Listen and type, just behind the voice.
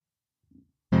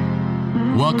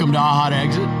Welcome to Aha to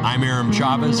Exit. I'm Aram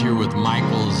Chavez here with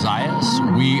Michael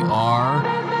Zayas. We are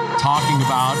talking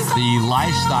about the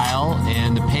lifestyle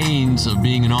and the pains of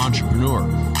being an entrepreneur,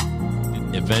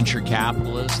 a venture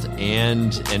capitalist,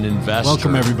 and an investor.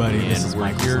 Welcome, everybody. And we're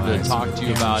here to talk to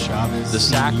you about the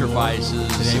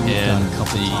sacrifices and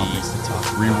the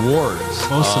rewards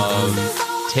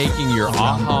of taking your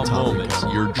aha moment,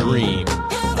 your dream,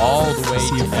 all the way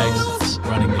to exits.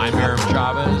 I'm Aram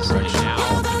Chavez, and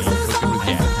now Cooking with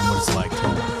Gas. And what it's like to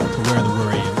wear the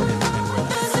worry and wear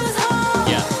that.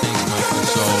 Yeah, thanks, Michael.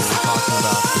 So we're talking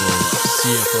about the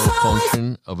CFO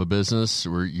function of a business,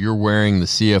 where you're wearing the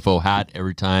CFO hat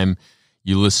every time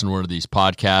you listen to one of these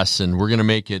podcasts, and we're going to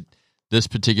make it, this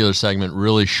particular segment,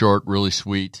 really short, really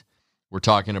sweet. We're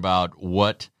talking about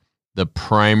what the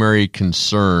primary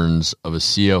concerns of a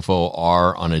CFO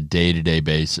are on a day-to-day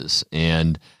basis,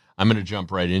 and I'm going to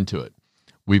jump right into it.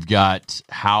 We've got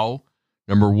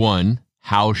number one,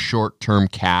 how short-term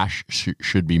cash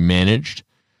should be managed.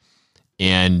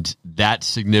 And that's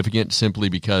significant simply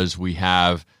because we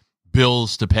have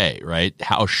bills to pay, right?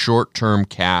 How short-term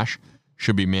cash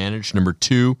should be managed. Number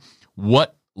two,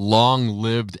 what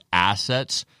long-lived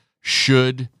assets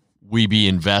should we be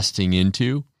investing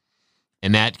into?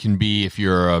 And that can be, if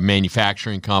you're a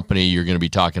manufacturing company, you're going to be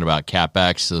talking about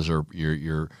CapEx. Those are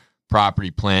your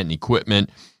property, plant, and equipment.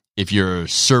 If you're a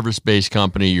service-based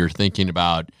company, you're thinking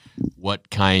about what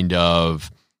kind of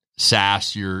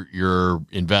SaaS you're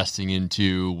investing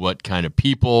into, what kind of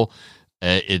people,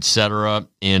 et cetera.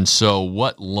 And so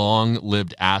what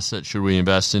long-lived assets should we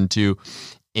invest into?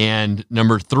 And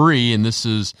number three, and this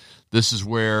is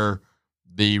where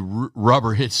the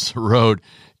rubber hits the road,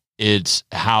 it's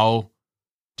how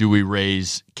do we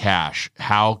raise cash?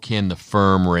 How can the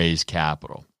firm raise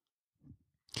capital?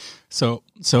 So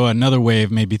another way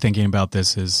of maybe thinking about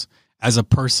this is, as a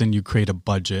person, you create a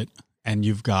budget, and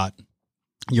you've got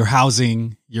your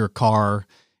housing, your car,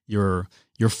 your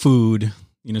food,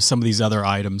 some of these other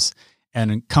items,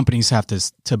 and companies have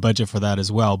to budget for that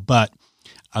as well. But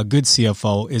a good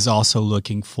CFO is also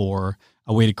looking for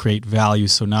a way to create value.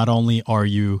 So not only are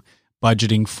you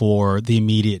budgeting for the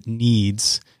immediate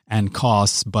needs and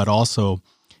costs, but also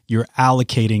you're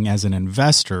allocating as an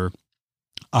investor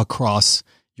across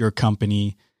your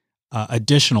company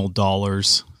additional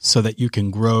dollars so that you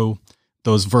can grow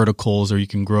those verticals, or you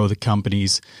can grow the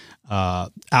company's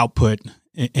output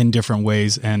in different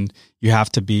ways. And you have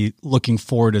to be looking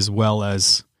forward as well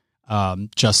as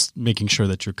just making sure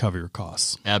that you cover your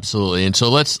costs. Absolutely. And so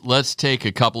let's take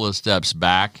a couple of steps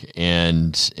back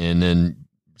and then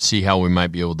see how we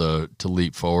might be able to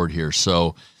leap forward here.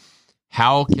 So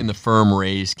how can the firm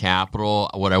raise capital?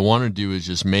 What I want to do is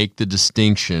just make the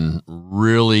distinction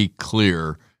really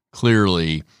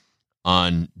clearly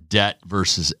on debt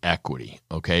versus equity.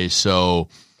 Okay, so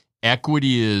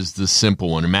equity is the simple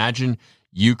one. Imagine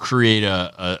you create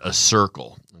a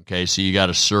circle. Okay, so you got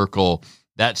a circle.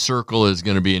 That circle is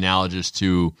going to be analogous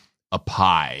to a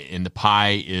pie, and the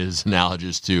pie is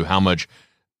analogous to how much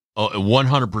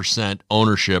 100%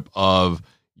 ownership of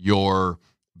your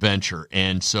venture.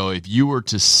 And so if you were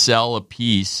to sell a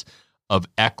piece of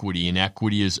equity, and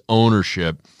equity is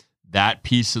ownership, that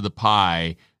piece of the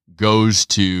pie goes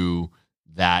to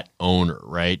that owner,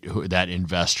 right? That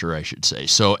investor, I should say.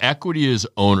 So equity is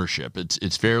ownership.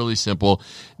 It's fairly simple.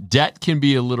 Debt can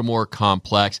be a little more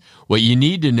complex. What you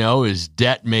need to know is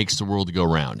debt makes the world go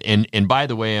round. And by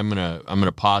the way, I'm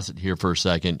gonna pause it here for a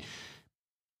second.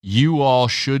 You all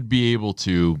should be able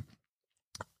to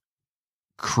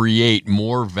create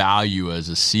more value as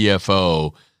a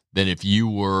CFO than if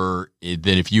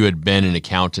you had been in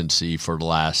accountancy for the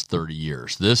last 30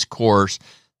 years. This course,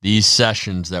 these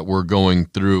sessions that we're going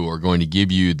through, are going to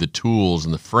give you the tools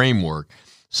and the framework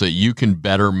so that you can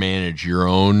better manage your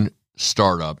own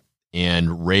startup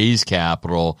and raise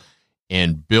capital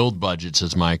and build budgets,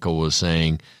 as Michael was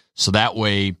saying. So that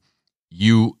way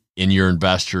you and your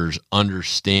investors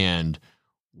understand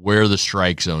where the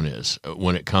strike zone is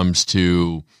when it comes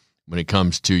to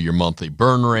your monthly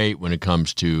burn rate, when it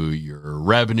comes to your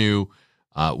revenue,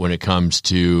 when it comes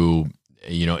to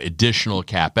additional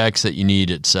CapEx that you need,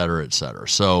 et cetera, et cetera.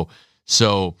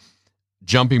 So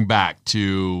jumping back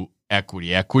to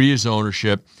equity. Equity is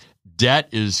ownership. Debt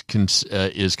is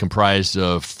comprised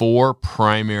of four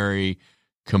primary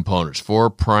components, four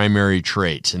primary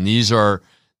traits, and these are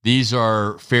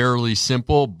fairly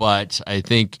simple, but I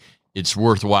think it's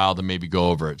worthwhile to maybe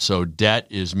go over it. So debt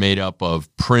is made up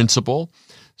of principal.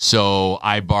 So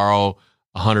I borrow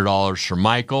 $100 from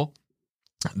Michael.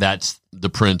 That's the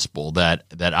principal that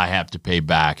I have to pay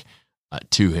back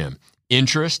to him.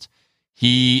 Interest,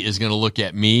 he is going to look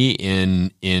at me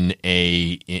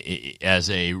as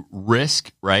a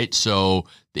risk, right? So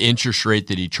the interest rate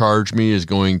that he charged me is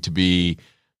going to be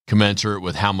commensurate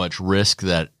with how much risk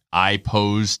that I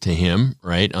pose to him,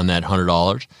 right, on that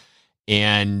 $100.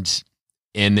 And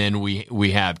then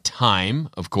we have time,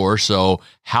 of course. So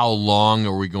how long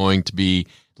are we going to be?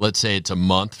 Let's say it's a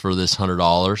month for this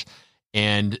 $100.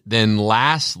 And then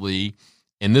lastly,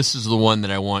 and this is the one that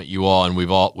I want you all, and we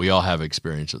all have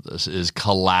experience with this, is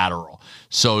collateral.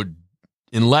 So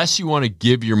unless you want to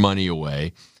give your money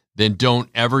away, then don't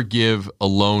ever give a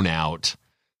loan out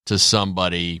to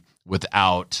somebody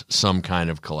without some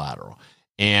kind of collateral.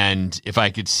 And if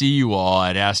I could see you all,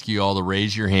 I'd ask you all to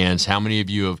raise your hands. How many of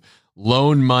you have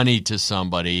loaned money to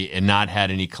somebody and not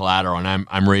had any collateral? And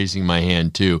I'm raising my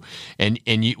hand too. And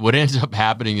what ends up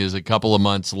happening is a couple of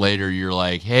months later, you're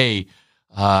like, hey,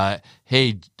 Michael,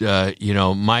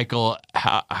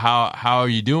 how are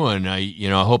you doing?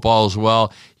 I hope all is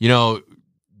well.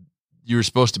 You were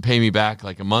supposed to pay me back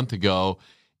like a month ago,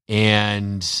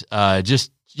 and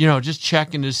just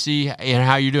checking to see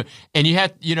how you're doing. And you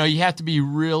have to be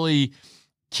really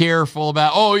careful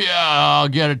about, oh yeah, I'll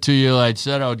get it to you. I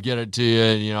said I would get it to you,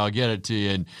 and I'll get it to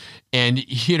you. And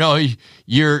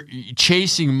you're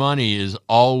chasing money is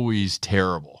always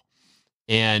terrible.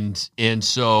 And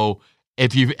so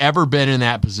if you've ever been in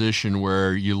that position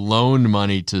where you loaned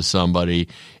money to somebody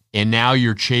and now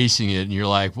you're chasing it and you're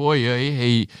like, boy,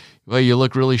 hey, well, you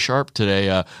look really sharp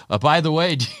today. By the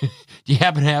way, do you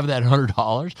happen to have that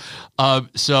 $100?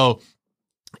 So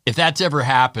if that's ever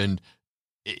happened,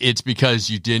 it's because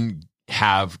you didn't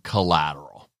have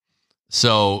collateral.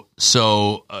 So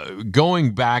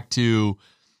going back to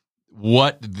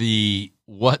what the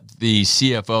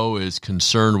CFO is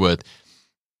concerned with,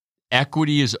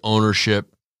 equity is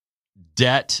ownership,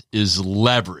 debt is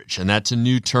leverage, and that's a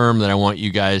new term that I want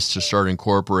you guys to start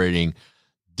incorporating.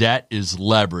 Debt is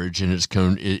leverage, and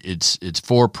its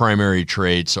four primary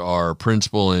traits are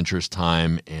principal, interest,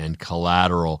 time, and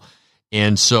collateral.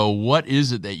 And so what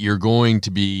is it that you're going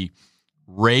to be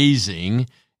raising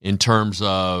in terms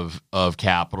of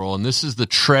capital? And this is the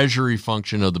treasury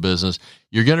function of the business.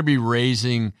 You're going to be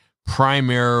raising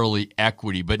primarily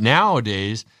equity. But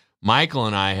nowadays, Michael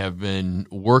and I have been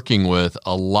working with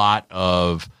a lot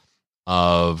of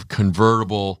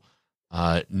convertible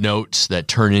notes that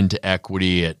turn into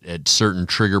equity at certain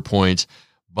trigger points.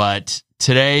 But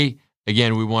today,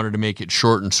 again, we wanted to make it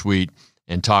short and sweet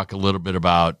and talk a little bit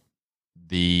about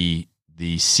the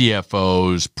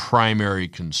CFO's primary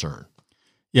concern.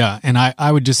 Yeah, and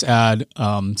I would just add,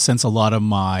 since a lot of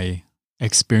my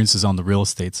experiences on the real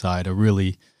estate side are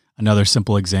really another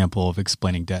simple example of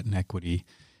explaining debt and equity.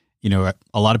 A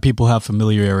lot of people have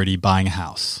familiarity buying a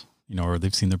house, or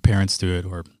they've seen their parents do it,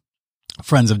 or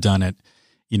friends have done it.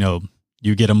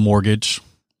 You get a mortgage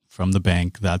from the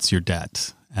bank, that's your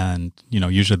debt. And,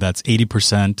 usually that's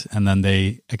 80%, and then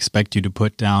they expect you to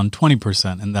put down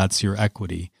 20%, and that's your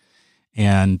equity.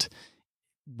 And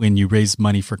when you raise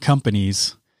money for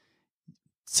companies,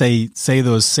 say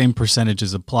those same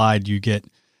percentages applied, you get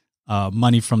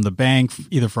money from the bank,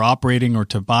 either for operating or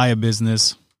to buy a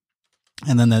business.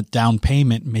 And then that down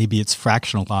payment, maybe it's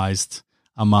fractionalized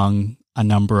among a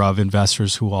number of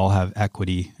investors who all have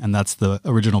equity. And that's the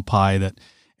original pie that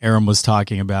Aram was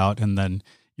talking about. And then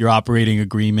your operating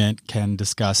agreement can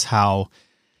discuss how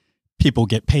people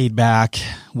get paid back,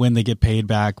 when they get paid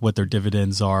back, what their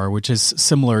dividends are, which is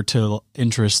similar to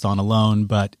interest on a loan.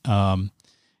 But,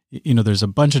 there's a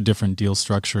bunch of different deal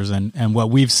structures. And what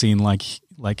we've seen,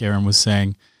 like Aram was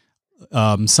saying,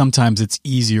 sometimes it's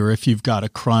easier if you've got a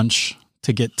crunch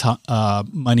to get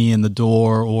money in the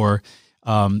door, or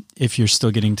if you're still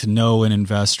getting to know an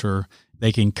investor,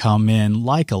 they can come in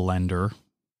like a lender,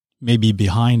 maybe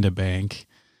behind a bank,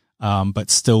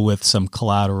 but still with some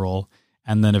collateral.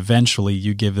 And then eventually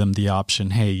you give them the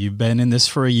option, hey, you've been in this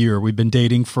for a year. We've been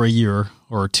dating for a year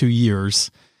or 2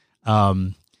 years.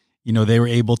 They were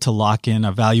able to lock in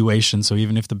a valuation. So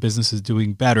even if the business is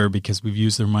doing better because we've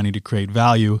used their money to create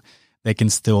value, they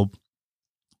can still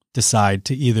decide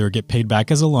to either get paid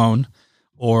back as a loan,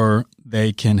 or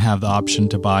they can have the option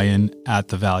to buy in at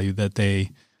the value that they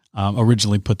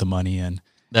originally put the money in.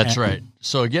 That's right.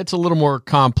 So it gets a little more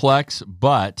complex,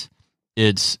 but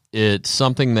it's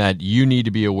something that you need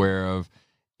to be aware of.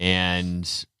 And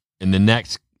in the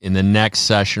next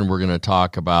session, we're going to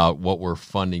talk about what we're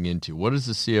funding into. What is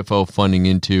the CFO funding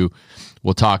into?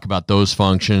 We'll talk about those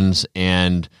functions.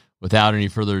 And without any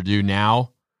further ado,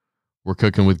 now we're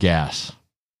cooking with gas.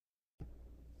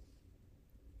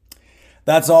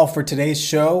 That's all for today's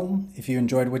show. If you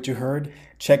enjoyed what you heard,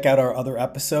 check out our other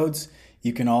episodes.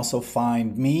 You can also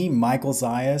find me, Michael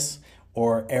Zayas,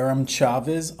 or Aram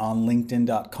Chavez on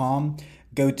LinkedIn.com.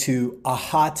 Go to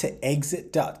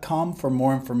ahatoexit.com for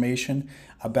more information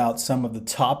about some of the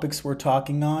topics we're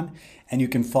talking on. And you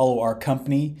can follow our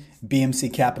company,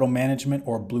 BMC Capital Management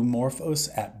or Blue Morphos,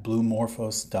 at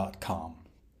bluemorphos.com.